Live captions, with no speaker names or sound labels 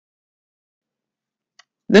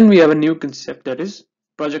Then we have a new concept, that is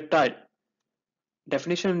projectile.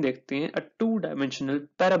 Definition में देखते हैं, a two-dimensional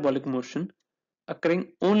parabolic motion occurring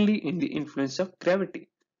only in the influence of gravity.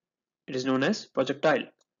 It is known as projectile.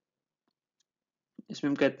 इसमें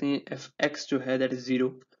हम कहते हैं fx जो है that is 0.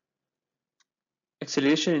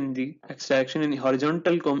 Acceleration in the x direction in the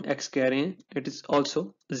horizontal को हम x कह रहे हैं, it is also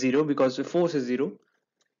 0 because the force is 0.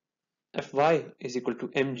 Fy is equal to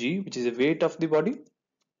mg, which is the weight of the body,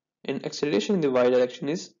 and acceleration in the y direction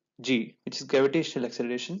is g, which is gravitational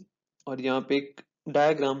acceleration. और यहाँ पे एक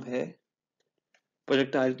diagram है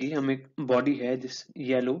projectile की, हम एक body है जिस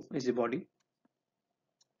येलो इज ए बॉडी,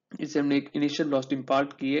 इसे हमने एक इनिशियल वेलोसिटी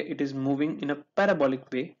इंपार्ट की है. It is moving in a parabolic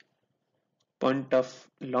way. Point of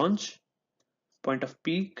launch, point off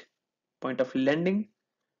peak, point of landing,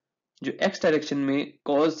 जो एक्स डायरेक्शन में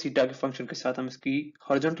कॉस थीटा के फंक्शन के साथ हम इसकी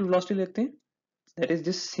हॉरिजॉन्टल वेलोसिटी लेते हैं, that is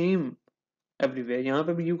this same everywhere. यहाँ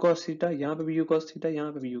पे भी यू कॉस थीटा, यहाँ पे भी यू कॉस थीटा,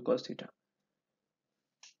 यहाँ पे भी you cos theta.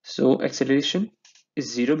 So acceleration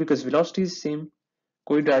is 0 because velocity is same.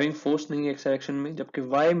 कोई ड्राइविंग फोर्स नहीं है एक्स डायरेक्शन में, जबकि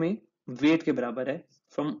y में वेट के बराबर है.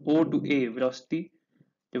 From O to A velocity,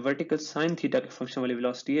 जो वर्टिकल साइन थीटा के फंक्शन वाली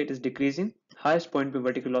वेलोसिटी है, it is decreasing. Highest point पे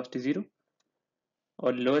वर्टिकल वेलोसिटी 0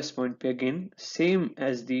 और लोएस्ट पॉइंट पे again same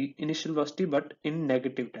as the initial velocity but in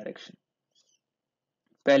negative direction.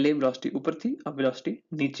 पहले वेलोसिटी ऊपर थी, अब वेलोसिटी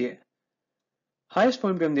नीचे है. हाईएस्ट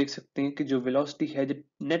पॉइंट पे हम देख सकते हैं कि जो वेलोसिटी है, जो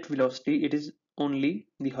net velocity, it is only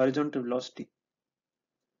the horizontal velocity.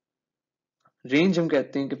 Range हम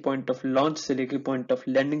कहते हैं कि पॉइंट ऑफ लॉन्च से लेकर पॉइंट ऑफ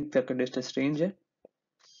लैंडिंग तक का डिस्टेंस रेंज है.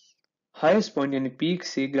 हाईएस्ट पॉइंट यानी पीक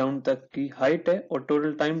से ग्राउंड तक की हाइट है, और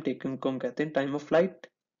टोटल टाइम टेकन को हम कहते हैं time of flight.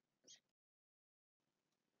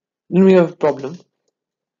 Then we have a problem.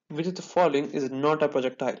 Which of the following is not a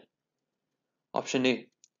projectile? Option A,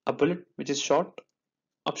 a bullet which is short.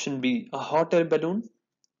 Option B, a hot air balloon.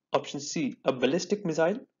 Option C, a ballistic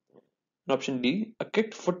missile. And option D, a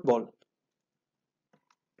kicked football.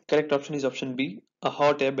 Correct option is option B, a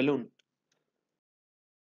hot air balloon.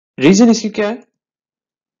 Reason इसकी क्या है?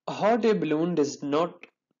 A hot air balloon does not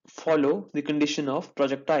follow the condition of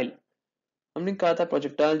projectile. हमने कहा था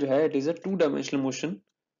projectile जो है, it is a two-dimensional motion.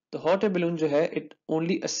 तो hot air balloon जो है, it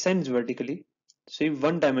only ascends vertically, so ये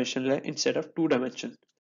one dimensional है instead of two dimension.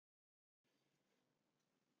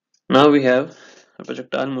 Now we have a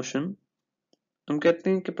projectile motion. हम कहते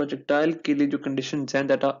हैं कि projectile के लिए जो conditions हैं,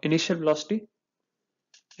 that are initial velocity,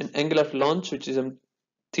 an angle of launch which is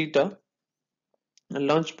theta, a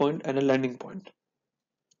launch point and a landing point.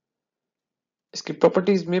 इसकी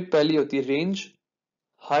properties में पहली होती है range,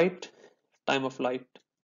 height, time of flight.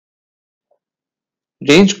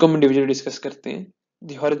 Range को हम individually डिस्कस करते हैं.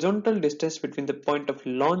 The horizontal distance between the point of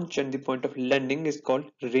launch and the point of landing is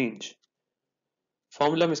called range.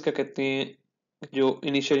 Formula हम इसका कहते हैं, जो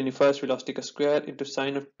initial यानी first velocity का square into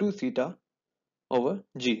sine of 2 theta over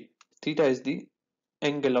g. Theta is the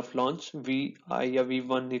angle of launch, vi या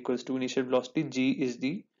v1 equals to initial velocity, g is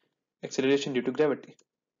the acceleration due to gravity.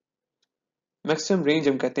 Maximum range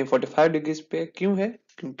हम कहते हैं 45 degrees पे. क्यों है?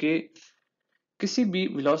 क्योंकि किसी भी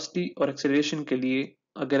velocity और acceleration के लिए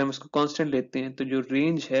अगर हम इसको कांस्टेंट लेते हैं, तो जो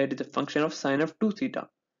रेंज है it is a function of sine of 2 theta.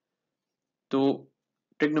 तो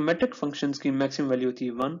ट्रिग्नोमेट्रिक फंक्शंस की मैक्सिमम वैल्यू होती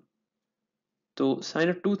है 1. तो साइन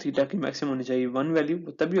ऑफ 2 थीटा की मैक्सिमम होनी चाहिए 1 वैल्यू.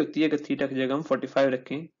 वो तभी होती है अगर थीटा की जगह हम 45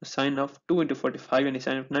 रखें. साइन ऑफ 2 into 45 यानी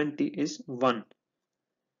sign of 90 is 1.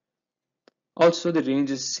 Also the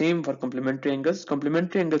range is same for complementary angles.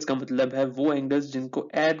 Complementary angles का मतलब है वो एंगल्स जिनको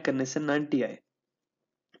ऐड करने से 90 आए.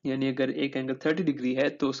 यानी अगर एक एंगल 30 डिग्री है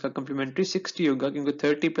तो उसका कॉम्प्लीमेंट्री 60 होगा, क्योंकि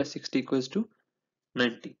 30 + 60 इक्वल्स टू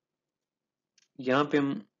 90. यहाँ पे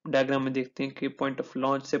हम डायग्राम में देखते हैं कि पॉइंट ऑफ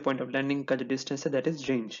लॉन्च से पॉइंट ऑफ लैंडिंग का जो डिस्टेंस है दैट इज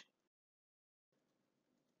रेंज.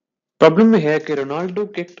 प्रॉब्लम में है कि Ronaldo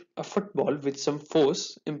kicked a football with some force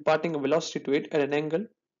imparting a velocity to it at an angle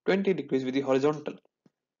 20 degrees with the horizontal.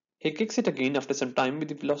 He kicks it again after some time with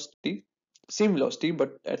the velocity, same velocity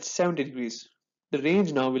but at 70 degrees. The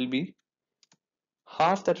range now will be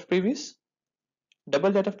half that of previous,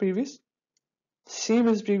 double that of previous, same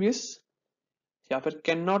as previous, या फिर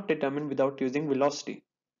cannot determine without using velocity.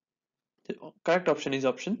 The correct option is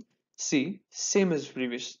option C, same as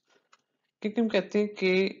previous. क्योंकि हम कहते हैं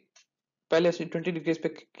कि पहले उसने 20 degree पे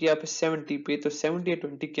किया, फिर 70 पे, तो 70 और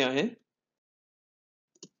 20 क्या है?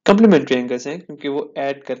 कॉम्प्लीमेंट्री एंगल्स हैं, क्योंकि वो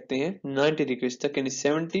ऐड करते हैं 90 डिग्री तक, यानी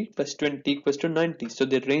 70 + 20 = 90. So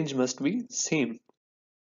the range must be same.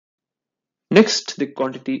 Next the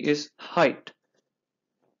quantity is height.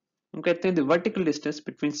 हम कहते हैं the vertical distance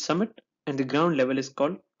between summit and the ground level is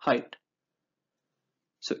called height.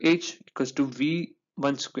 So h equals to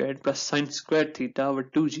v1 squared plus sine squared theta over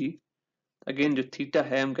 2g. Again जो theta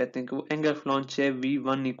है हम कहते हैं कि वो एंगल ऑफ लॉन्च है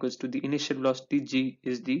v1 equals to the initial velocity g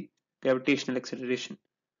is the gravitational acceleration.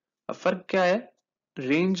 अब फर्क क्या है,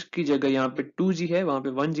 रेंज की जगह यहाँ पे 2g है, वहां पे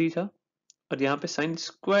 1g था, और यहाँ पे साइन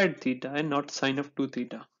स्क्वायर थीटा है, not sign of 2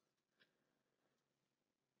 theta.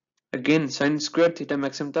 Again sine square theta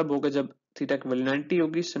maximum तब होगा जब थीटा की वैल्यू 90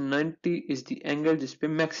 होगी, सो 90 इज द एंगल जिसपे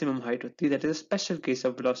मैक्सिमम हाइट होती है, that is a special case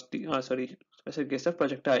of velocity, sorry special case of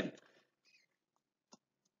projectile.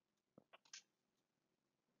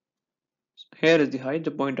 Here is the height,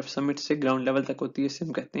 the point of summit से ground level तक होती है, इसे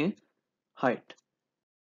हम कहते हैं height.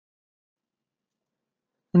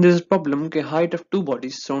 And there is a problem कि height of two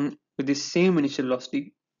bodies shown with the same initial velocity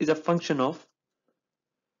is a function of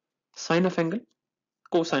sine of angle,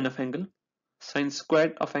 cosine of angle, sine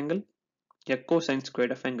squared of angle या cosine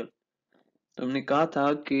squared of angle. तो हमने कहा था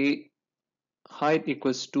कि height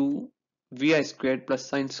equals to vi squared plus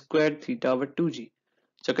sine squared theta over 2g.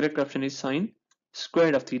 So correct option is sine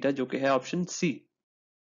squared of theta जो कि है option C.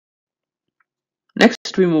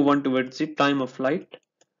 Next we move on towards the time of flight.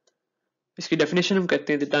 इसकी definition हम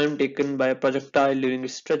कहते हैं the time taken by projectile during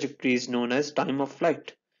its trajectory is known as time of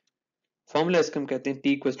flight. Formula इसका हम कहते हैं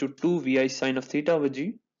t equals to 2 vi sin of theta over g।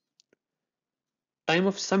 Time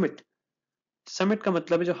of summit, summit का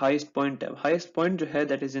मतलब है जो हाईएस्ट पॉइंट है, हाईएस्ट पॉइंट जो है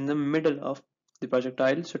that is in the middle of the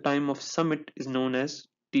projectile, so time of summit is known as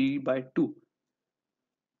t by 2।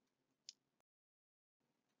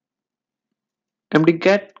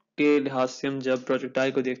 MDCAT के लिहाज से हम जब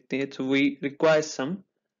प्रोजेक्टाइल को देखते हैं तो we require some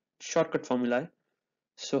shortcut formula है।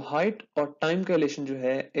 सो हाइट और टाइम का रिलेशन जो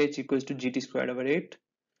है h equals to gt square over 8,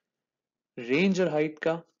 range और हाइट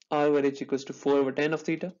का r over h equals to 4 over 10 of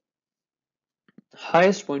theta.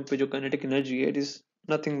 Highest point पे जो काइनेटिक एनर्जी है it is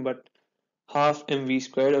nothing but half M we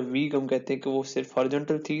square, और वी को हम कहते हैं कि वो सिर्फ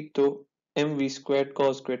हॉरिजॉन्टल थी, तो M we square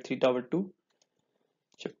cos square theta over 2,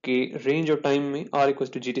 जबकि रेंज और टाइम में r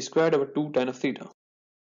equals to G T square over 2 tan of theta.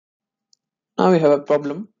 Now we have a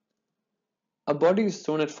problem. A body is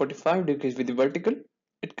thrown at 45 degrees with the vertical.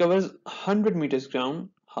 It covers 100 meters ground.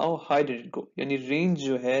 How high did it go? यानी range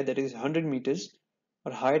जो है that is 100 meters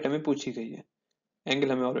और height हमें पूछी गई है,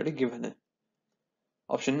 angle हमें already given है।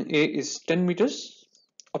 Option A is 10 meters,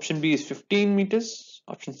 option B is 15 meters,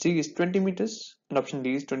 option C is 20 meters, and option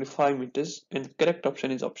D is 25 meters, and the correct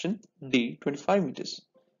option is option D, 25 meters.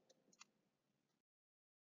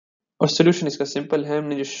 और solution इसका simple है,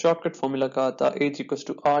 हमने जो शॉर्टकट फॉर्मूला कहा था h equals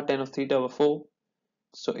to r tan of theta over 4,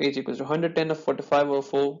 so h equals to 100 tan of 45 over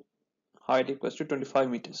 4, height equals to 25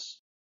 meters.